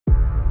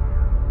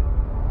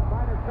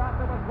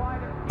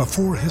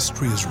Before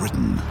history is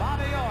written,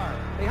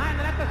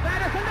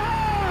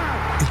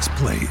 it's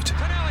played.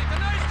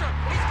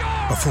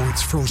 Before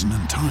it's frozen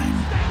in time,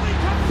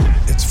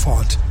 it's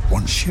fought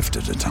one shift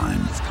at a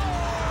time.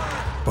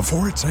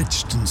 Before it's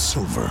etched in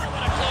silver,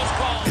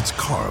 it's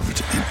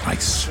carved in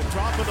ice.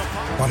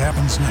 What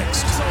happens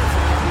next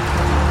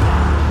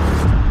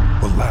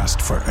will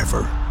last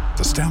forever.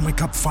 The Stanley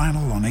Cup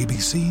Final on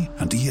ABC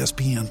and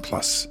ESPN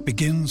Plus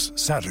begins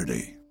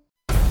Saturday.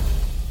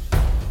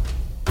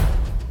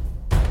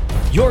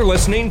 You're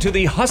listening to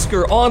the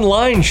Husker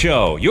Online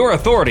Show, your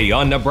authority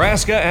on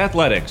Nebraska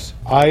athletics.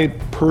 I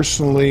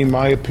personally,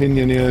 my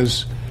opinion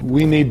is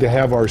we need to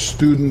have our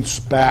students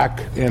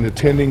back and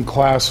attending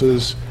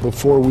classes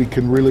before we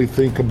can really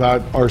think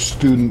about our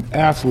student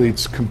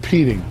athletes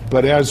competing.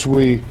 But as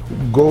we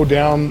go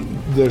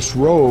down this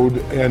road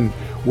and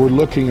we're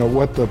looking at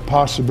what the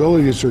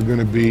possibilities are going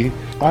to be,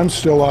 I'm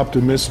still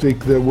optimistic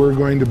that we're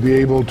going to be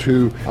able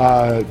to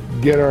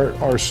get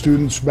our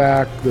students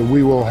back, that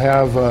we will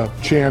have a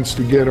chance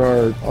to get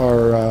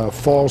our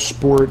fall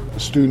sport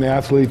student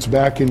athletes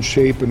back in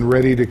shape and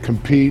ready to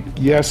compete.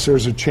 Yes,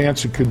 there's a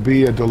chance it could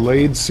be a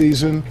delayed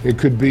season. It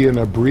could be an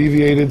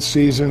abbreviated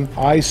season.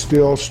 I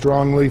still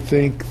strongly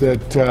think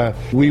that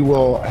we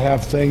will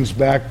have things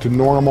back to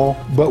normal,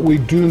 but we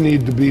do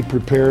need to be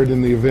prepared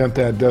in the event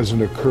that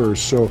doesn't occur.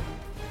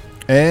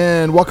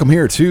 And welcome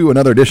here to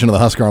another edition of the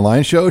Husker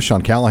Online Show.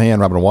 Sean Callahan,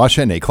 Robin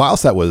Washa, Nate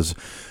Klaus. That was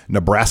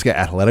Nebraska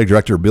Athletic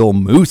Director Bill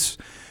Moos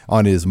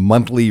on his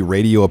monthly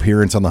radio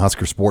appearance on the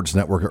Husker Sports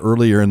Network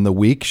earlier in the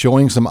week,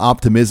 showing some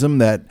optimism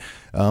that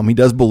he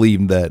does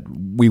believe that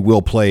we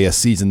will play a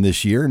season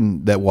this year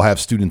and that we'll have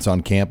students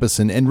on campus.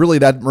 And really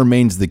that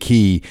remains the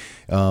key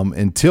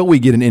until we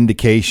get an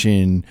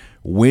indication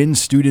when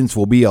students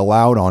will be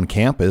allowed on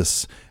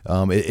campus.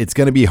 It's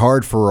going to be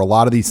hard for a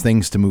lot of these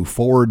things to move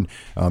forward.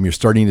 You're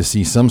starting to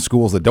see some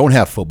schools that don't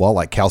have football,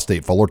 like Cal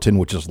State Fullerton,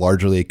 which is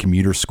largely a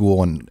commuter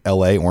school in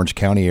L.A., Orange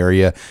County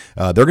area.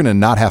 They're going to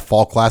not have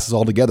fall classes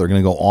altogether. They're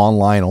going to go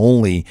online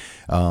only.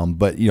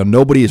 But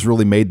nobody has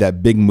really made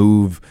that big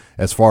move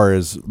as far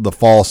as the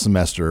fall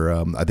semester.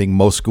 I think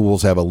most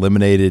schools have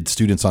eliminated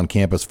students on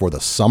campus for the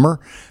summer.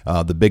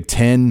 The Big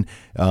Ten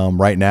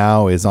right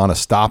now is on a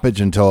stoppage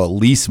until at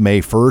least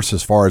May 1st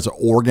as far as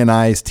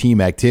organized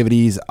team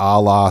activities, a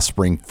la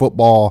spring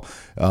football,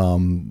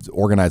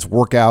 organized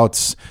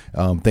workouts,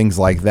 things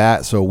like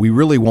that. So we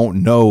really won't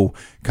know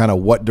kind of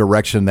what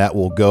direction that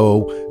will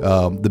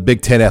go. The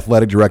Big Ten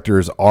athletic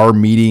directors are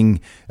meeting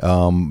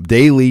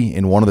daily,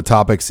 and one of the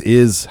topics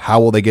is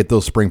how will they get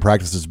those spring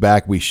practices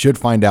back. We should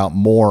find out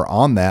more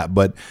on that,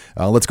 but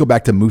let's go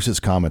back to Moose's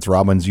comments.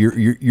 Robbins,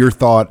 your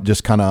thought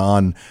just kind of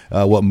on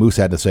what Moose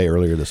had to say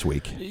earlier this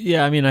week.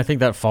 Yeah, I mean, I think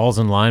that falls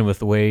in line with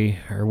the way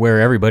or where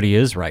everybody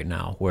is right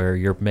now, where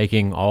you're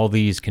making all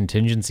these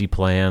contingency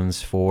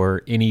plans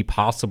for any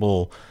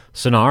possible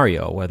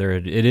scenario, whether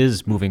it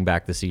is moving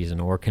back the season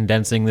or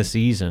condensing the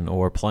season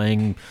or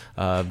playing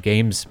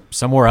games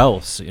somewhere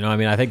else.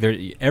 I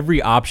think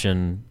every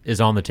option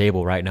is on the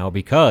table right now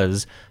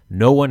because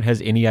no one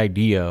has any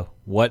idea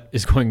what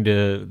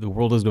the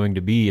world is going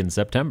to be in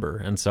September.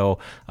 And so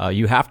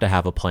you have to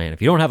have a plan.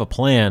 If you don't have a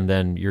plan,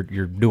 then you're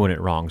doing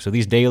it wrong. So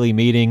these daily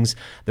meetings,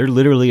 they're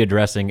literally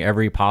addressing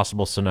every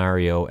possible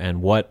scenario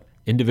and what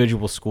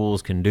individual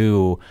schools can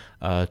do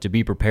to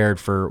be prepared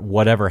for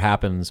whatever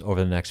happens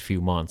over the next few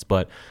months.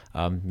 But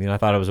I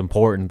thought it was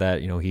important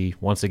that he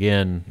once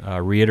again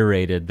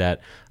reiterated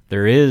that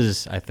there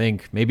is, I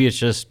think, maybe it's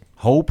just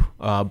hope,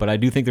 but I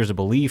do think there's a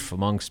belief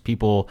amongst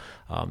people,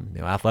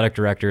 athletic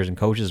directors and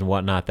coaches and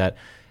whatnot, that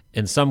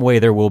in some way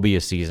there will be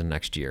a season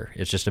next year.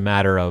 It's just a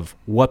matter of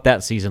what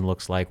that season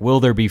looks like. Will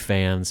there be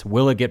fans?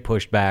 Will it get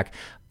pushed back?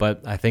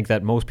 But I think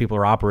that most people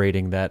are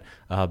operating that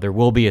there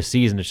will be a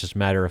season. It's just a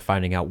matter of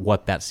finding out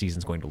what that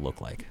season's going to look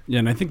like. Yeah,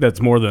 and I think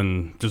that's more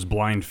than just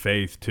blind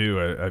faith,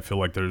 too. I feel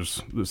like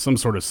there's some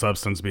sort of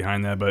substance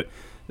behind that. But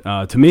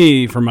to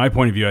me, from my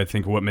point of view, I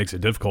think what makes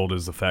it difficult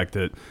is the fact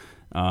that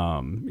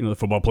the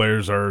football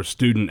players are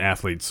student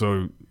athletes.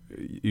 So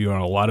a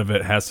lot of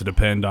it has to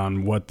depend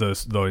on what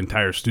the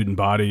entire student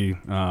body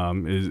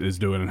is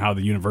doing and how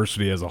the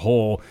university as a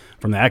whole,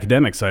 from the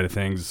academic side of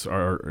things,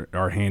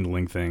 are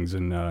handling things.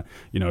 And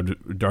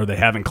are they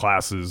having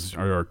classes?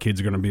 Are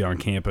kids going to be on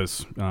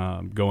campus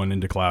going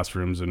into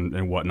classrooms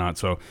and whatnot?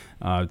 So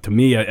to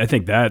me, I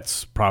think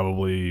that's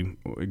probably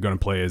going to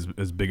play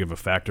as big of a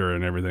factor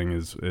in everything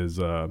as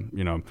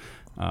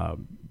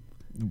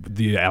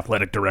the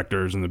athletic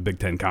directors and the Big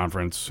Ten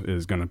Conference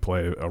is going to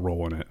play a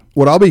role in it.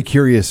 What I'll be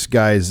curious,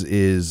 guys,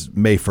 is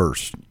May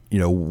 1st.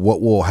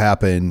 What will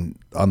happen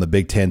on the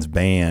Big Ten's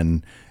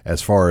ban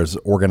as far as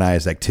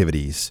organized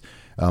activities?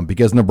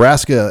 because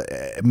Nebraska,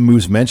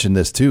 Moose mentioned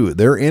this too,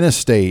 they're in a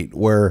state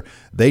where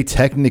they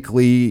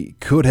technically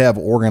could have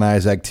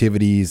organized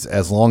activities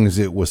as long as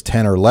it was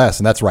 10 or less,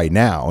 and that's right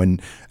now.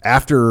 And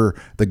after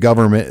the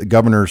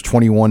governor's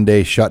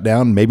 21-day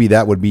shutdown, maybe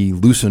that would be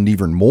loosened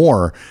even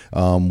more,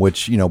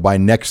 which, by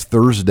next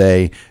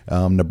Thursday,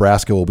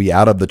 Nebraska will be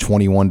out of the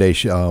 21-day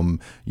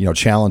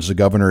challenge the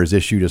governor has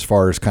issued as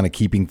far as kind of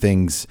keeping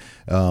things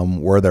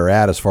where they're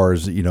at as far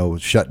as,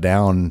 shut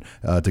down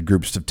to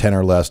groups of 10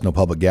 or less, no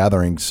public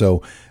gatherings.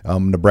 So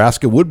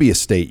Nebraska would be a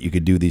state you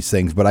could do these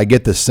things, but I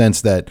get the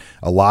sense that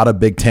a lot of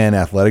Big Ten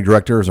athletic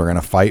directors are going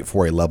to fight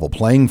for a level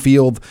playing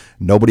field.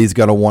 Nobody's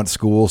going to want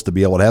schools to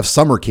be able to have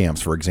summer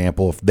camps, for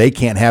example, if they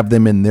can't have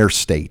them in their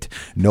state.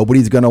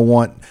 Nobody's going to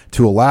want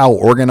to allow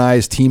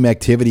organized team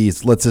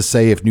activities. Let's just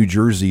say if New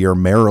Jersey or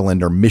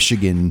Maryland or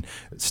Michigan,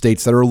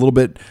 states that are a little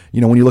bit,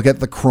 when you look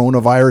at the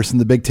coronavirus in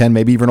the Big Ten,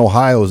 maybe even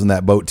Ohio's in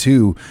that boat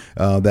too,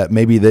 that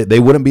maybe they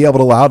wouldn't be able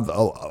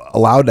to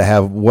allowed to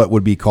have what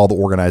would be called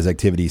organized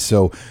activities.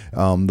 So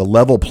the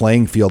level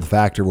playing field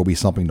factor will be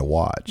something to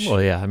watch.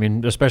 Well, yeah,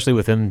 especially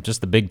within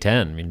just the Big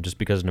Ten. Just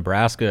because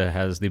Nebraska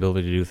has the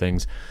ability to do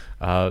things,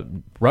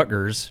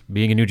 Rutgers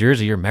being in New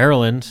Jersey or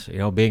Maryland,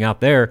 being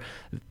out there,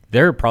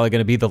 they're probably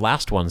going to be the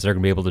last ones that are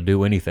going to be able to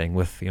do anything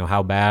with,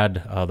 how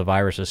bad the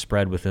virus is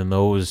spread within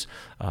those,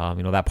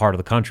 that part of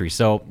the country.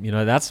 So,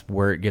 that's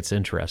where it gets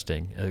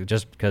interesting,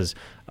 just because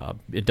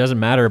it doesn't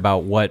matter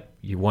about what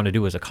you want to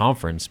do as a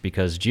conference,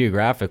 because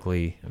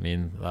geographically,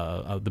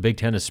 the Big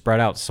Ten is spread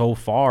out so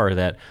far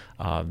that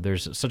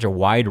there's such a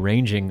wide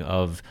ranging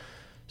of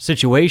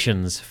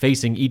situations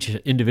facing each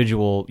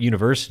individual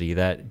university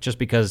that just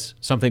because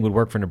something would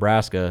work for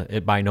Nebraska,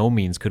 it by no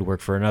means could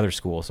work for another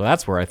school. So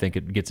that's where I think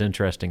it gets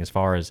interesting as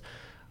far as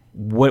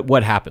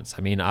what happens.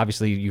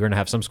 Obviously you're going to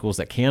have some schools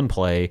that can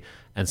play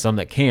and some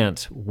that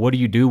can't. What do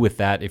you do with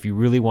that if you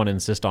really want to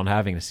insist on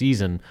having a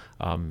season?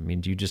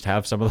 Do you just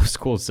have some of those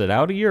schools sit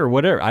out a year or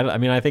whatever?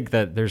 I think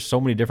that there's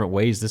so many different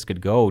ways this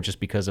could go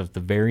just because of the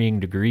varying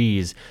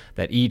degrees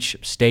that each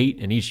state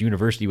and each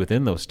university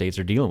within those states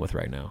are dealing with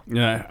right now.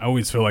 Yeah, I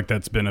always feel like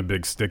that's been a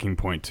big sticking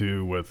point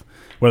too, with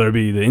whether it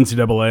be the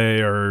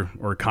NCAA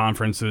or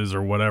conferences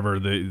or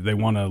whatever. They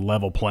want a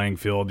level playing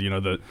field.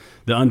 The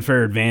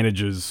unfair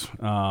advantages.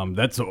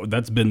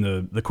 That's been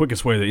the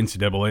quickest way the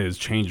NCAA has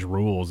changed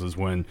rules is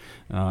when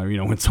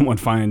someone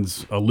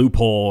finds a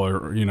loophole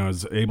or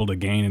is able to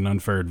gain an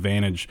unfair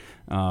advantage,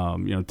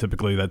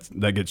 typically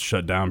that gets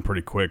shut down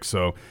pretty quick.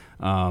 So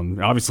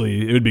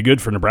obviously it would be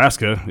good for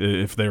Nebraska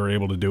if they were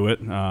able to do it.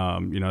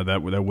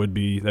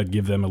 That'd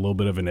give them a little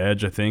bit of an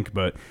edge, I think.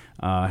 But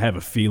I have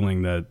a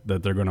feeling that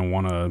they're going to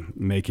want to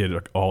make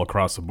it all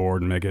across the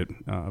board and make it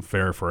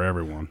fair for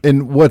everyone.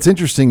 And what's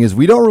interesting is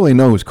we don't really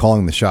know who's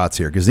calling the shots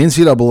here, because the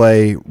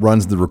NCAA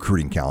runs the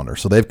recruiting calendar,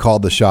 so they've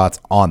called the shots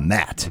on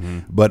that. Mm-hmm.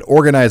 But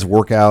organized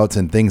workouts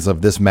and things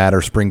of this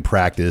matter, spring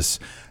practice,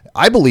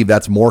 I believe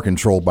that's more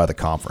controlled by the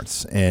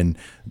conference, and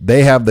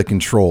they have the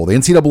control. The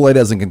NCAA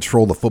doesn't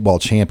control the football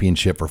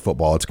championship for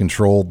football. It's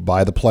controlled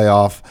by the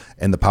playoff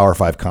and the Power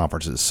 5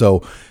 conferences.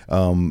 So,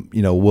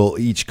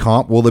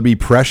 will there be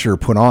pressure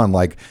put on?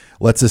 Like,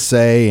 let's just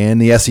say in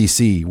the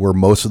SEC, where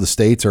most of the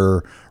states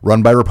are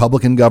run by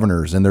Republican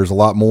governors, and there's a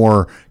lot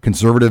more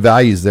conservative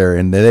values there,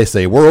 and they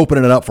say, we're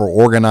opening it up for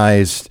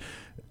organized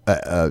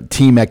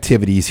team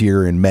activities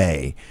here in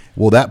May.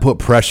 Will that put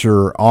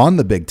pressure on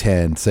the Big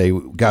Ten? Say,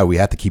 God, we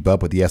have to keep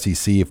up with the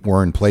SEC. If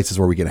we're in places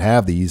where we can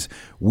have these,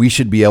 we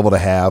should be able to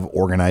have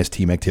organized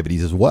team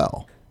activities as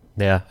well.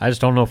 Yeah, I just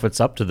don't know if it's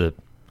up to the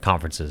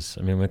conferences.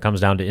 When it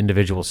comes down to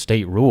individual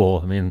state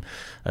rule,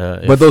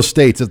 but those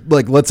states,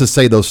 like, let's just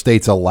say those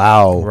states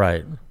allow.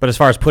 Right. But as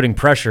far as putting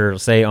pressure,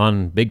 say,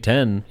 on Big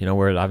Ten,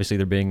 where obviously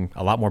they're being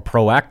a lot more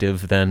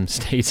proactive than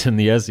states in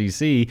the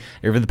SEC,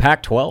 or the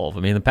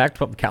Pac-12. The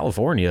Pac-12,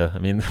 California,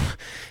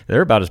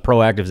 they're about as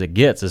proactive as it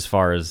gets as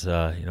far as,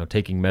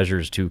 taking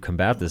measures to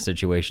combat this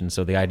situation.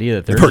 So the idea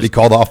that they've already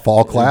called off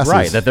fall classes.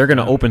 Right, that they're going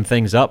to open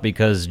things up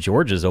because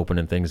Georgia's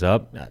opening things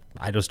up,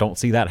 I just don't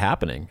see that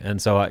happening.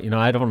 And so,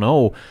 I don't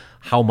know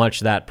how much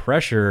that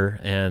pressure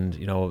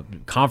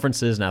and,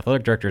 conferences and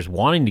athletic directors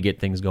wanting to get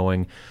things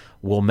going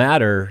will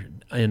matter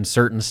in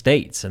certain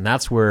states, and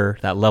that's where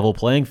that level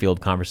playing field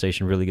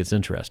conversation really gets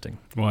interesting.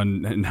 Well,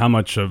 and how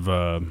much of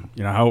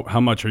how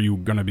much are you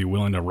going to be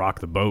willing to rock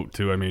the boat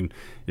too?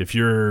 If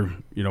you're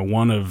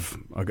one of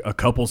a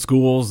couple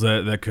schools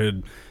that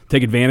could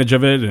take advantage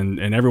of it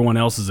and everyone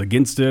else is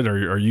against it,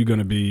 or are you going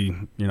to be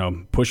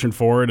pushing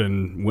for it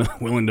and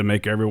willing to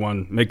make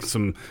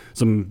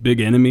some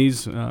big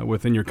enemies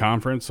within your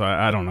conference?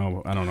 I don't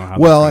know how that's going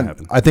to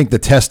happen. I think the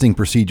testing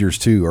procedures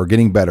too are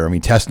getting better.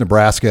 Test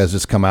Nebraska has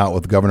just come out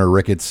with Governor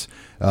Ricketts,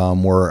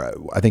 where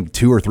I think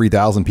 2,000 or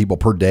 3,000 people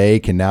per day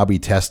can now be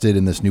tested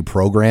in this new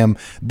program.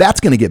 That's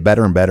going to get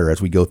better and better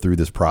as we go through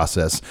this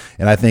process.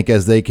 And I think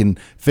as they can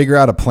figure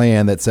out a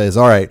plan that says,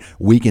 all right,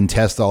 we can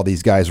test all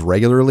these guys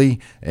regularly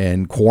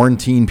and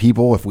quarantine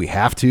people if we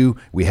have to.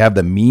 We have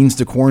the means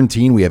to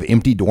quarantine. We have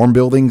empty dorm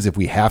buildings if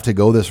we have to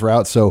go this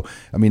route. So,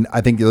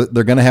 I think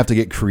they're going to have to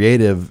get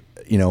creative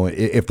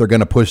if they're going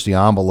to push the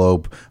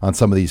envelope on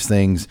some of these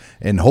things,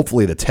 and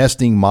hopefully the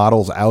testing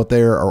models out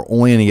there are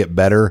only going to get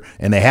better,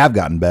 and they have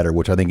gotten better,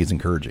 which I think is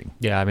encouraging.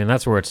 Yeah, I mean,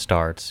 that's where it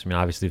starts. I mean,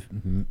 obviously,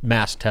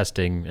 mass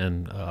testing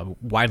and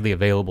widely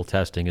available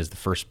testing is the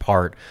first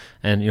part.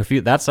 And I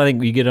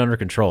think you get under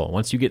control.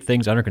 Once you get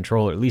things under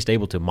control, or at least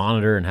able to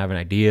monitor and have an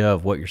idea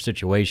of what your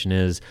situation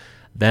is,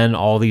 then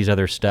all these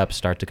other steps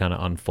start to kind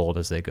of unfold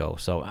as they go.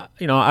 So,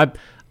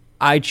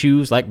 I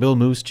choose, like Bill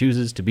Moos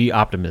chooses, to be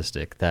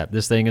optimistic that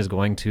this thing is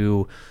going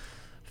to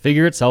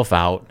figure itself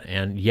out.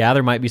 And yeah,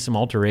 there might be some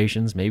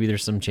alterations. Maybe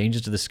there's some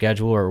changes to the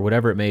schedule or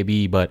whatever it may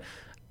be, but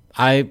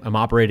I am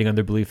operating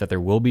under the belief that there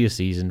will be a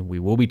season. We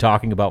will be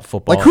talking about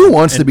football. Like, who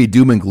wants to be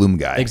doom and gloom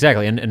guy?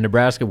 Exactly. And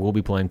Nebraska will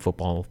be playing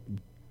football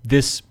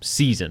this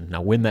season.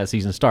 Now, when that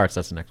season starts,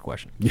 that's the next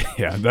question.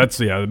 Yeah, that's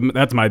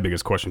my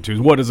biggest question too. Is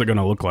what is it going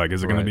to look like?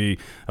 Is it going to be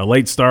a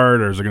late start,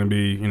 or is it going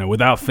to be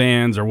without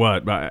fans, or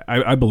what? But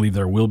I believe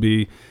there will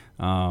be.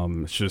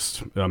 It's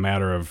just a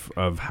matter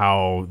of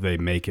how they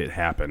make it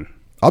happen.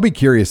 I'll be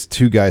curious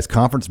too, guys.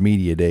 Conference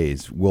media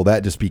days, will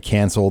that just be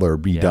canceled or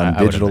be done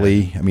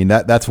digitally? I mean,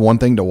 that's one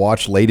thing to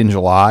watch late in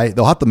July.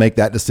 They'll have to make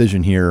that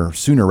decision here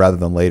sooner rather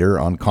than later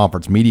on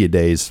conference media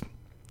days.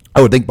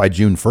 I would think by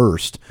June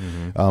 1st.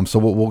 Mm-hmm. So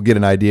we'll get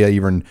an idea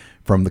even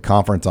from the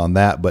conference on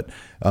that. But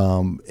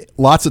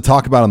lots to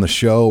talk about on the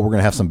show. We're going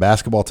to have some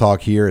basketball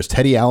talk here as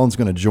Teddy Allen's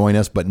going to join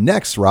us. But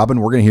next,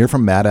 Robin, we're going to hear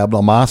from Matt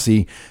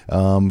Abdelmassi,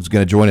 who's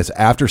going to join us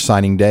after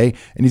signing day.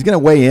 And he's going to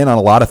weigh in on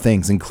a lot of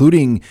things,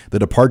 including the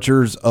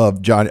departures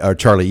of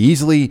Charlie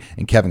Easley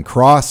and Kevin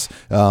Cross.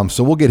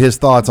 So we'll get his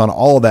thoughts on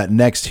all of that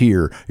next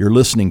here. You're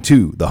listening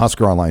to the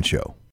Husker Online Show.